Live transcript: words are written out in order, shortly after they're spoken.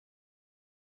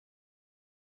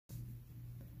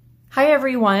Hi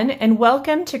everyone, and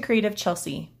welcome to Creative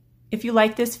Chelsea. If you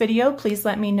like this video, please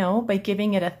let me know by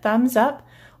giving it a thumbs up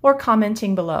or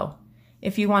commenting below.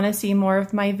 If you want to see more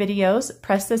of my videos,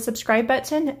 press the subscribe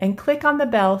button and click on the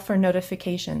bell for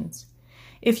notifications.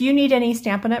 If you need any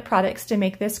Stampin' Up! Products to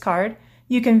make this card,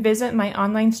 you can visit my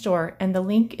online store and the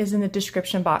link is in the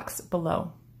description box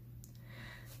below.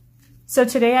 So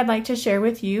today I'd like to share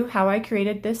with you how I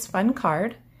created this fun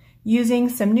card using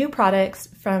some new products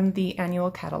from the annual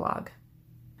catalog.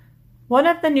 One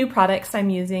of the new products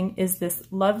I'm using is this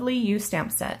lovely U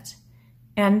stamp set,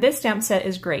 and this stamp set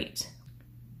is great.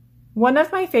 One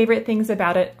of my favorite things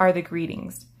about it are the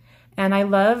greetings, and I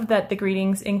love that the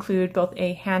greetings include both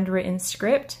a handwritten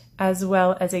script as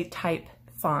well as a type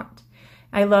font.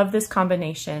 I love this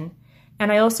combination,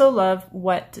 and I also love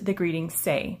what the greetings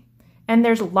say. And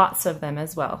there's lots of them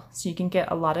as well, so you can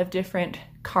get a lot of different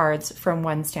cards from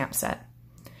one stamp set.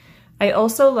 I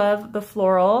also love the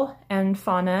floral and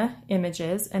fauna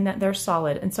images and that they're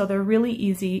solid, and so they're really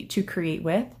easy to create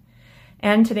with.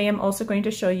 And today I'm also going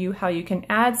to show you how you can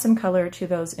add some color to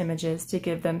those images to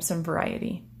give them some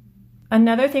variety.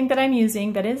 Another thing that I'm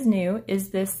using that is new is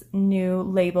this new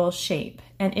label shape,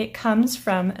 and it comes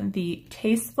from the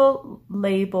Tasteful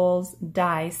Labels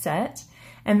die set.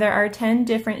 And there are 10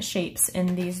 different shapes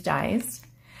in these dies.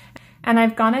 And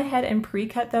I've gone ahead and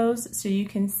pre-cut those so you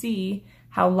can see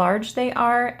how large they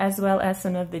are as well as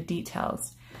some of the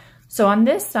details. So on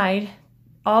this side,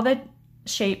 all the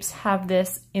shapes have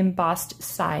this embossed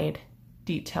side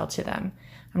detail to them.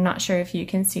 I'm not sure if you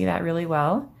can see that really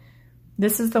well.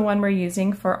 This is the one we're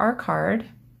using for our card.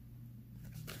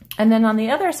 And then on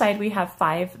the other side, we have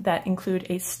 5 that include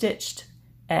a stitched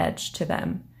edge to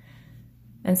them.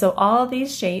 And so all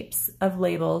these shapes of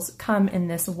labels come in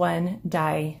this one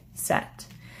die set.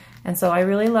 And so I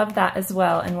really love that as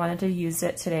well and wanted to use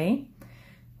it today.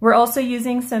 We're also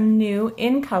using some new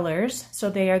in colors.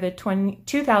 So they are the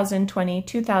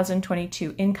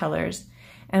 2020-2022 in colors.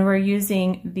 And we're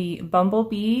using the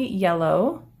Bumblebee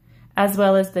Yellow as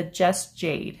well as the Just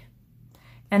Jade.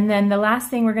 And then the last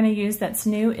thing we're going to use that's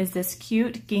new is this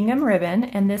cute gingham ribbon,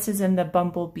 and this is in the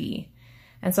Bumblebee.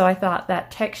 And so I thought that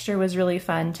texture was really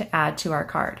fun to add to our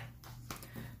card.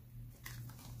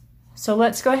 So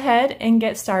let's go ahead and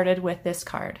get started with this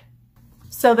card.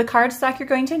 So the cardstock you're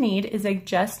going to need is a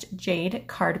Just Jade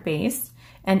card base,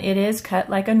 and it is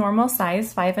cut like a normal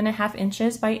size, 5.5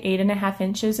 inches by 8.5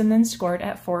 inches, and then scored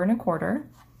at 4 1/4.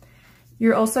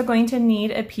 You're also going to need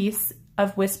a piece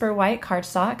of Whisper White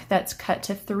Cardstock that's cut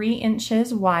to 3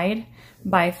 inches wide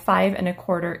by 5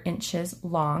 1/4 inches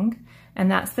long. And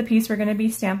that's the piece we're going to be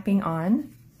stamping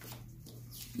on.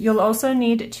 You'll also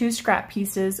need 2 scrap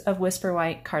pieces of Whisper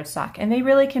White Cardstock, and they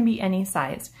really can be any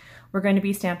size. We're going to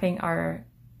be stamping our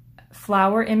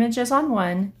flower images on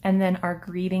one and then our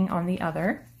greeting on the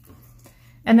other.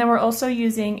 And then we're also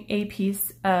using a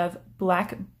piece of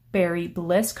Blackberry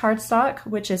Bliss Cardstock,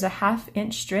 which is a 1/2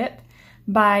 inch strip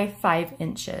by 5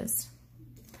 inches.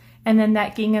 And then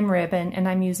that gingham ribbon, and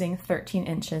I'm using 13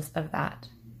 inches of that.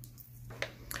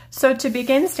 So to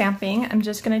begin stamping, I'm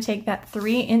just going to take that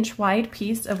 3 inch wide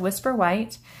piece of Whisper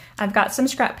White. I've got some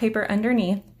scrap paper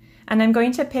underneath, and I'm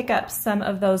going to pick up some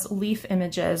of those leaf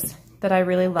images that I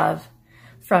really love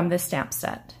from this stamp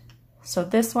set. So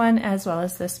this one as well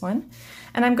as this one.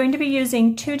 And I'm going to be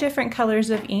using 2 different colors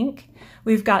of ink.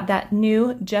 We've got that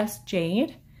new Just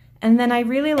Jade, and then I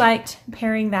really liked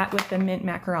pairing that with the Mint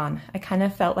Macaron. I kind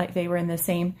of felt like they were in the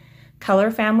same color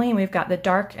family, and we've got the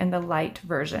dark and the light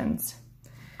versions.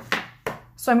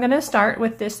 So I'm going to start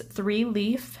with this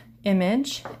 3-leaf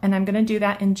image, and I'm going to do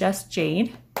that in Just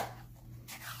Jade.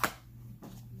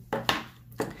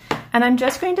 And I'm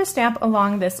just going to stamp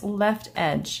along this left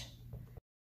edge.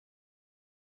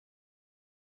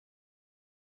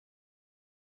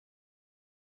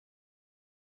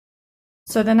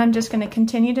 So then I'm just going to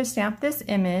continue to stamp this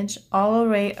image all the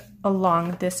way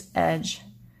along this edge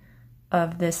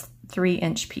of this 3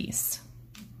 inch piece.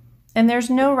 And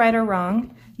there's no right or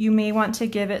wrong. You may want to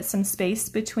give it some space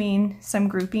between some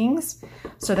groupings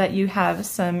so that you have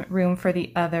some room for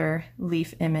the other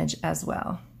leaf image as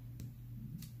well.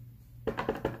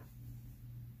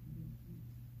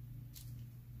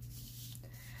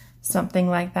 Something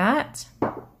like that.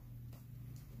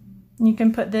 You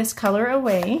can put this color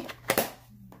away.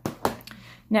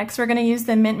 Next, we're going to use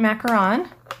the Mint Macaron.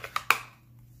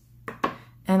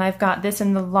 And I've got this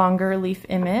in the longer leaf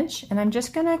image, and I'm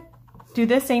just going to do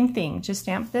the same thing. Just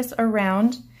stamp this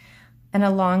around and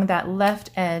along that left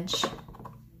edge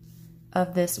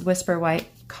of this Whisper White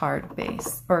card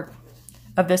base, or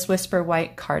of this Whisper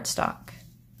White cardstock.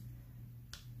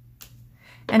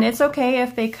 And it's okay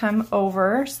if they come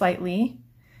over slightly.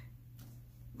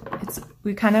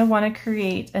 We kind of want to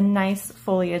create a nice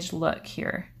foliage look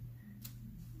here.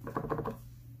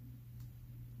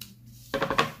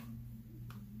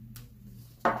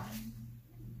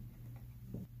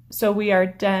 So we are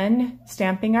done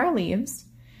stamping our leaves.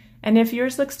 And if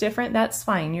yours looks different, that's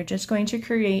fine. You're just going to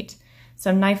create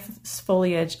some nice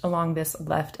foliage along this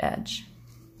left edge.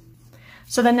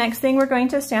 So the next thing we're going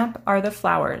to stamp are the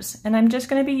flowers. And I'm just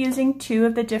going to be using two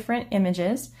of the different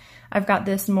images. I've got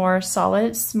this more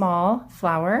solid, small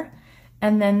flower,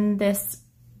 and then this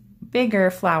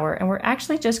bigger flower. And we're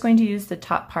actually just going to use the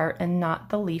top part and not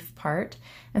the leaf part.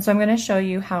 And so I'm going to show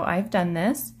you how I've done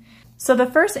this. So the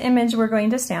first image we're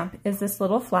going to stamp is this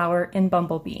little flower in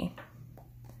Bumblebee.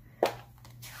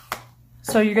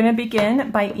 So you're going to begin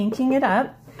by inking it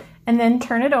up and then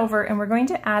turn it over, and we're going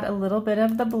to add a little bit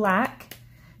of the black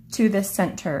to the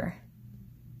center.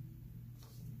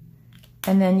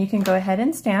 And then you can go ahead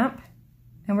and stamp,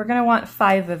 and we're going to want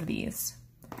 5 of these.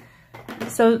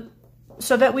 So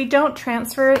that we don't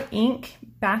transfer ink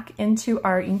back into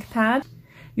our ink pad,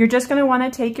 you're just going to want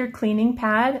to take your cleaning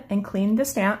pad and clean the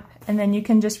stamp, and then you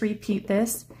can just repeat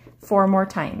this 4 more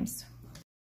times.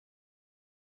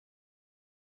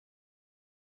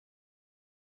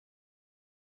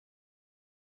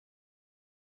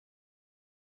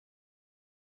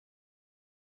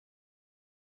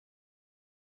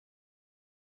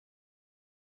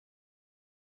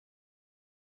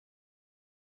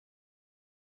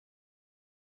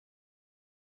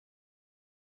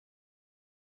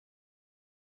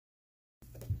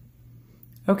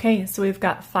 Okay, so we've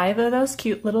got 5 of those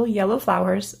cute little yellow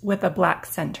flowers with a black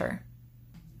center.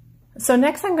 So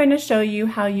next I'm going to show you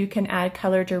how you can add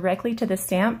color directly to the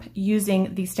stamp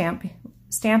using the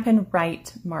Stampin'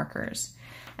 Write markers.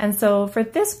 And so for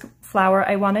this flower,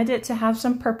 I wanted it to have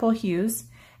some purple hues.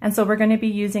 And so we're going to be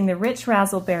using the rich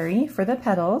raspberry for the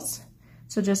petals.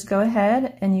 So just go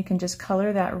ahead and you can just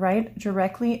color that right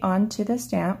directly onto the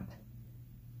stamp.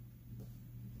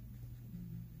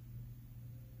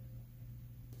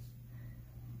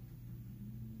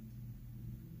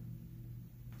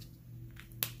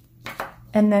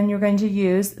 And then you're going to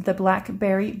use the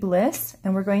Blackberry Bliss,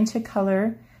 and we're going to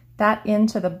color that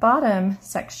into the bottom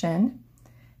section.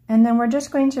 And then we're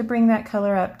just going to bring that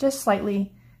color up just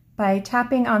slightly by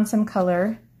tapping on some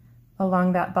color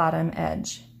along that bottom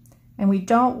edge. And we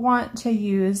don't want to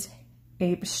use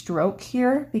a stroke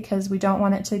here because we don't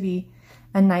want it to be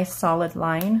a nice solid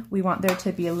line. We want there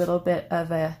to be a little bit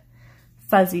of a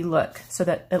fuzzy look so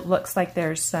that it looks like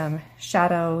there's some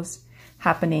shadows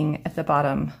happening at the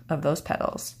bottom of those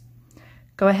petals.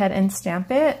 Go ahead and stamp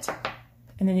it,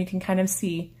 and then you can kind of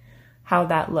see how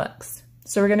that looks.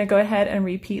 So we're going to go ahead and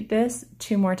repeat this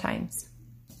 2 more times.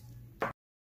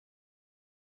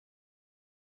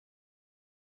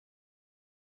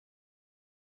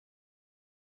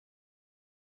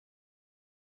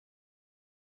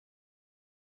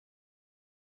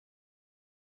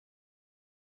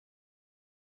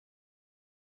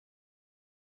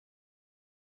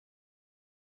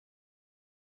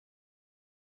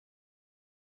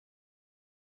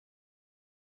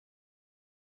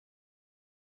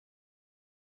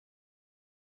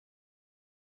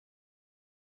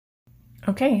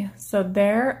 Okay, so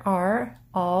there are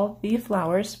all the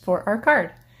flowers for our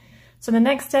card. So the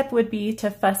next step would be to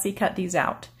fussy cut these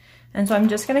out. And so I'm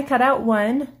just going to cut out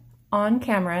one on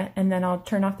camera, and then I'll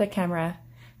turn off the camera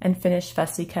and finish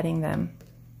fussy cutting them.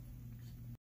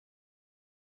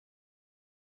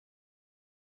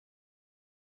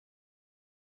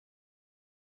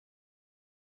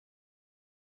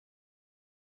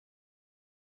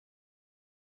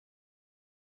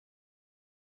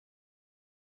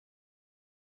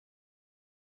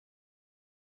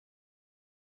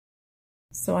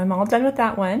 So I'm all done with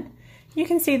that one. You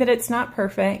can see that it's not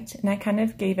perfect, and I kind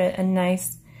of gave it a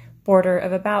nice border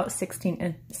of about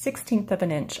 1/16 of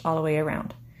an inch all the way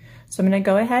around. So I'm going to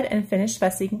go ahead and finish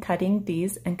fussy cutting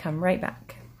these and come right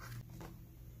back.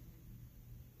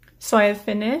 So I have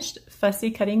finished fussy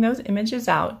cutting those images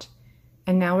out,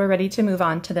 and now we're ready to move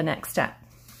on to the next step.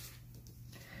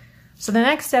 So the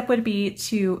next step would be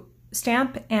to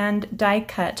stamp and die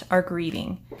cut our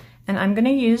greeting. And I'm going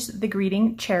to use the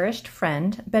greeting Cherished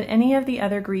Friend, but any of the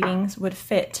other greetings would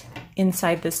fit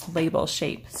inside this label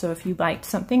shape. So if you liked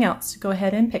something else, go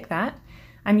ahead and pick that.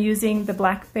 I'm using the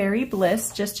Blackberry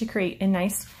Bliss just to create a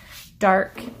nice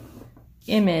dark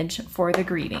image for the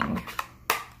greeting.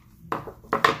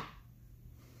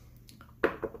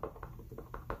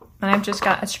 And I've just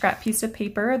got a scrap piece of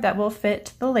paper that will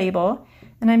fit the label,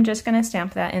 and I'm just going to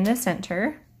stamp that in the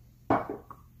center.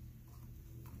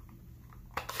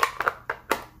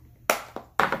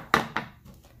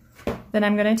 Then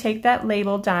I'm going to take that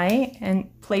label die and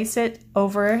place it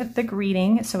over the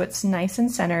greeting so it's nice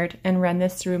and centered, and run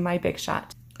this through my Big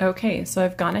Shot. Okay, so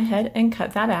I've gone ahead and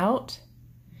cut that out.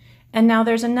 And now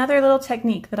there's another little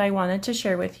technique that I wanted to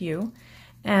share with you.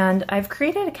 And I've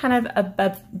created kind of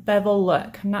a bevel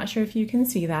look. I'm not sure if you can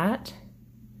see that.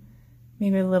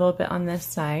 Maybe a little bit on this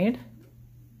side.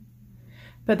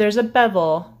 But there's a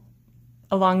bevel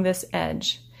along this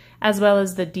edge, as well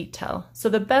as the detail. So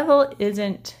the bevel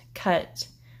isn't cut.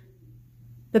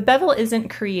 The bevel isn't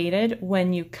created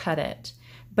when you cut it,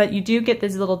 but you do get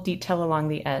this little detail along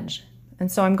the edge.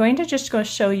 And so I'm going to just go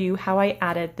show you how I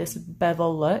added this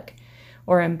bevel look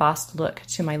or embossed look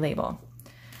to my label.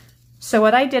 So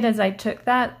what I did is I took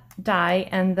that die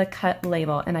and the cut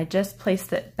label and I just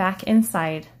placed it back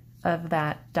inside of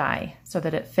that die so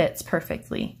that it fits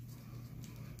perfectly.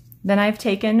 Then I've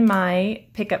taken my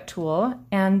pickup tool,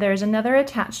 and there's another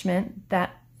attachment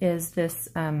that is this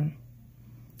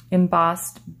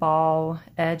embossed ball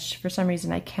edge. For some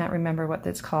reason I can't remember what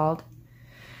that's called.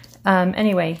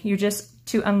 Anyway,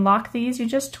 to unlock these, you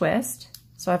just twist.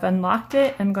 So I've unlocked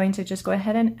it. I'm going to just go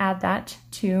ahead and add that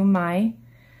to my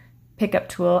pickup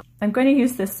tool. I'm going to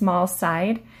use this small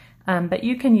side, but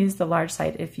you can use the large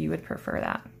side if you would prefer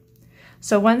that.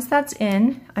 So once that's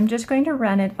in, I'm just going to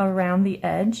run it around the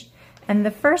edge. And the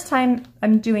first time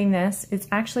I'm doing this, it's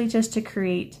actually just to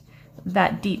create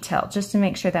that detail, just to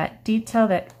make sure that detail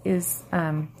that is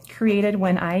created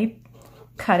when I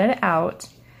cut it out,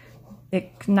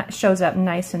 it shows up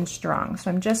nice and strong.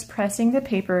 So I'm just pressing the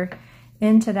paper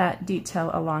into that detail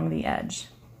along the edge.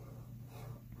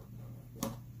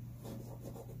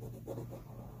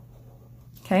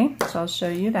 Okay, so I'll show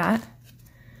you that.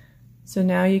 So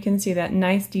now you can see that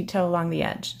nice detail along the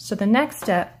edge. So the next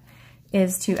step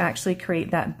is to actually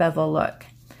create that bevel look.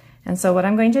 And so what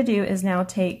I'm going to do is now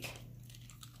take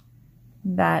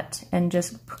that and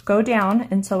just go down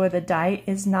until where the die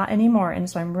is not anymore. And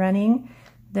so I'm running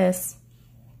this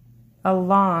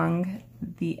along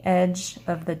the edge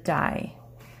of the die.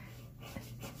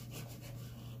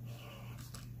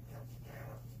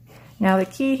 Now the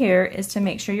key here is to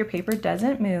make sure your paper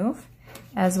doesn't move,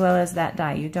 as well as that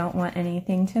die. You don't want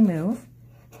anything to move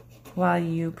while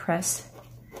you press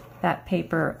that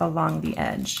paper along the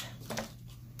edge.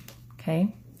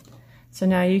 Okay, so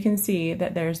now you can see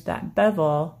that there's that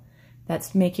bevel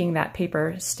that's making that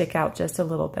paper stick out just a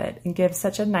little bit and give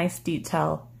such a nice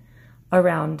detail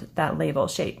around that label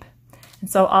shape. And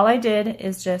so all I did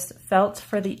is just felt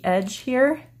for the edge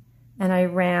here, and I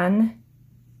ran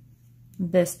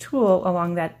this tool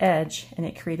along that edge, and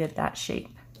it created that shape.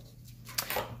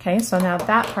 Okay, so now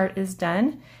that part is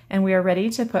done, and we are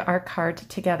ready to put our card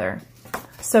together.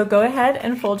 So go ahead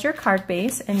and fold your card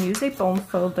base and use a bone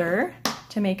folder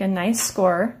to make a nice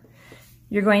score.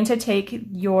 You're going to take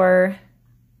your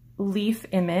leaf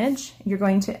image, you're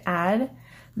going to add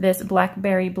this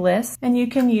Blackberry Bliss, and you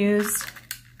can use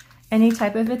any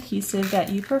type of adhesive that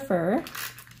you prefer.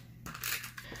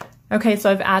 Okay,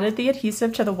 so I've added the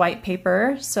adhesive to the white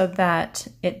paper so that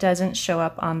it doesn't show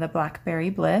up on the Blackberry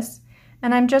Bliss.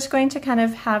 And I'm just going to kind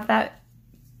of have that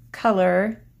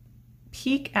color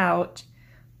peek out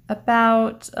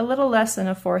about a little less than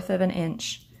 1/4 of an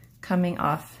inch coming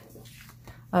off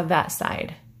of that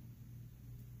side.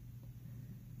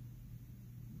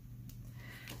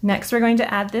 Next, we're going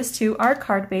to add this to our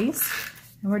card base,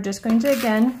 and we're just going to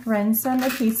again run some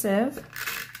adhesive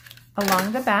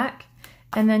along the back,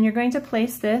 and then you're going to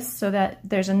place this so that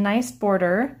there's a nice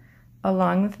border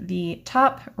along the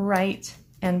top, right,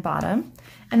 and bottom.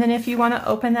 And then if you want to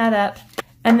open that up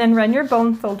and then run your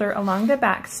bone folder along the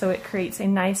back so it creates a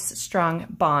nice strong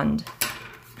bond.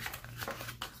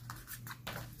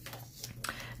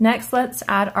 Next, let's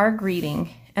add our greeting.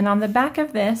 And on the back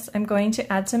of this, I'm going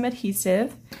to add some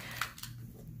adhesive.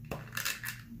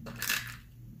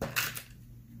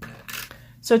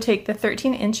 So take the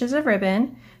 13 inches of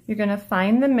ribbon, you're going to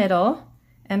find the middle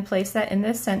and place that in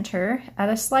the center at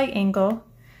a slight angle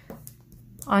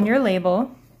on your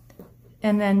label,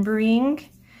 and then bring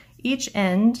each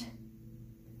end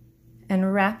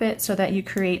and wrap it so that you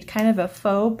create kind of a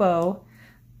faux bow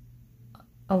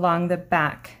along the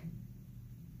back,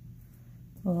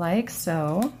 like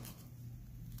so.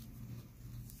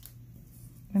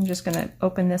 I'm just going to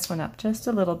open this one up just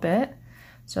a little bit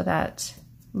so that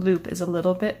loop is a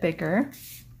little bit bigger.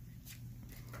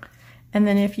 And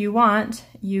then if you want,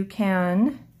 you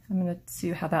can, I'm going to see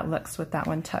how that looks with that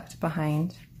one tucked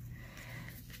behind.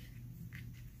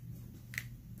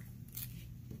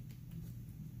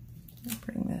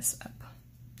 Bring this up.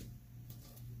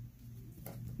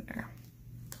 There.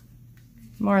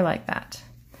 More like that.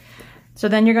 So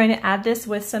then you're going to add this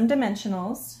with some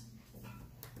dimensionals.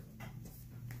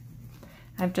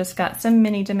 I've just got some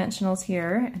mini dimensionals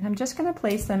here, and I'm just going to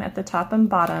place them at the top and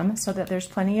bottom so that there's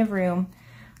plenty of room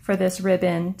for this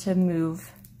ribbon to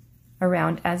move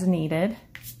around as needed.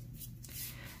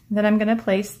 Then I'm going to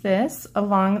place this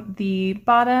along the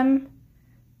bottom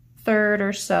third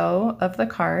or so of the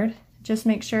card. Just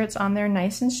make sure it's on there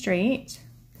nice and straight.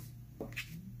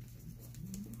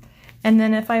 And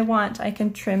then if I want, I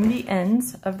can trim the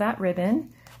ends of that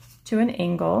ribbon to an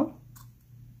angle.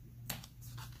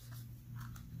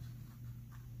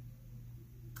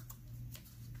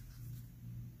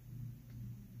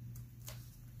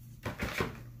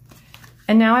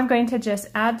 And now I'm going to just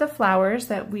add the flowers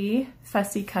that we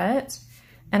fussy cut,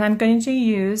 and I'm going to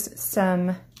use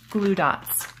some glue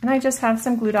dots. And I just have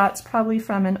some glue dots, probably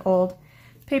from an old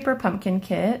paper pumpkin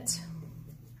kit.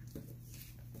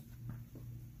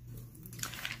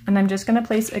 And I'm just going to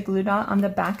place a glue dot on the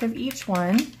back of each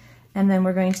one, and then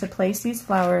we're going to place these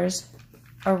flowers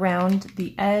around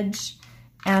the edge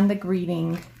and the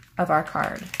greeting of our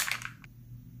card.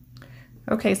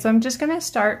 Okay, so I'm just going to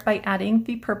start by adding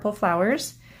the purple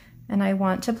flowers, and I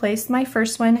want to place my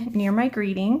first one near my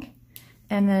greeting,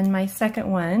 and then my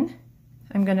second one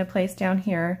I'm going to place down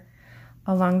here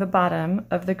along the bottom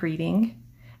of the greeting,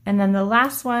 and then the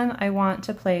last one I want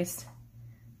to place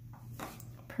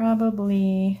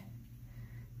probably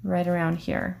right around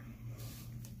here.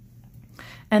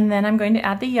 And then I'm going to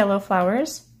add the yellow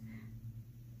flowers.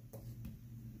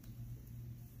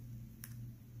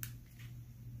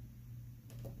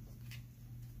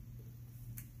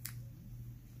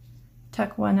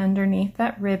 Tuck one underneath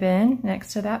that ribbon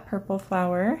next to that purple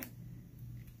flower.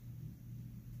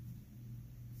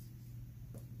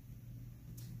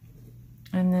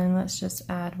 And then let's just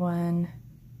add one,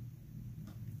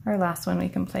 our last one we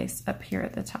can place up here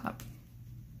at the top,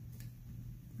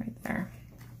 right there.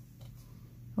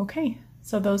 Okay,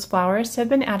 so those flowers have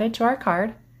been added to our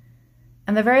card.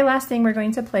 And the very last thing we're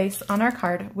going to place on our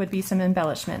card would be some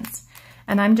embellishments.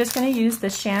 And I'm just going to use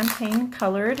the champagne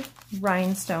colored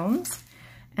rhinestones.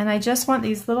 And I just want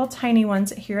these little tiny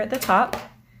ones here at the top.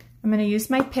 I'm going to use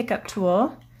my pickup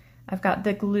tool. I've got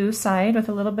the glue side with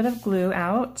a little bit of glue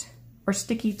out, or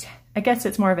sticky, I guess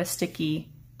it's more of a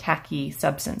sticky, tacky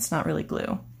substance, not really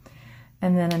glue.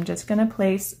 And then I'm just going to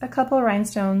place a couple of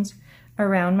rhinestones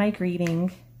around my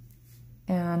greeting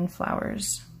and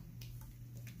flowers.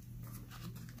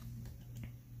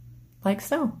 Like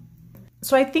so.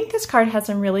 So I think this card has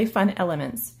some really fun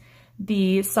elements.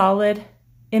 The solid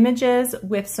images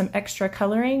with some extra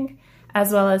coloring,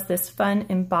 as well as this fun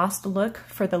embossed look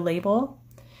for the label.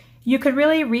 You could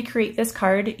really recreate this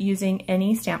card using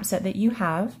any stamp set that you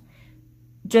have.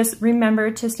 Just remember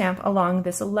to stamp along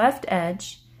this left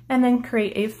edge and then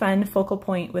create a fun focal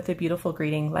point with a beautiful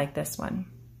greeting like this one.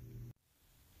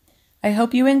 I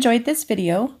hope you enjoyed this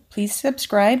video. Please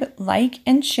subscribe, like,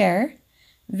 and share.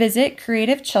 Visit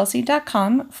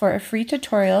creativechelsea.com for a free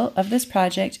tutorial of this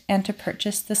project and to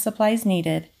purchase the supplies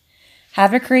needed.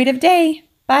 Have a creative day.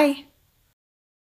 Bye.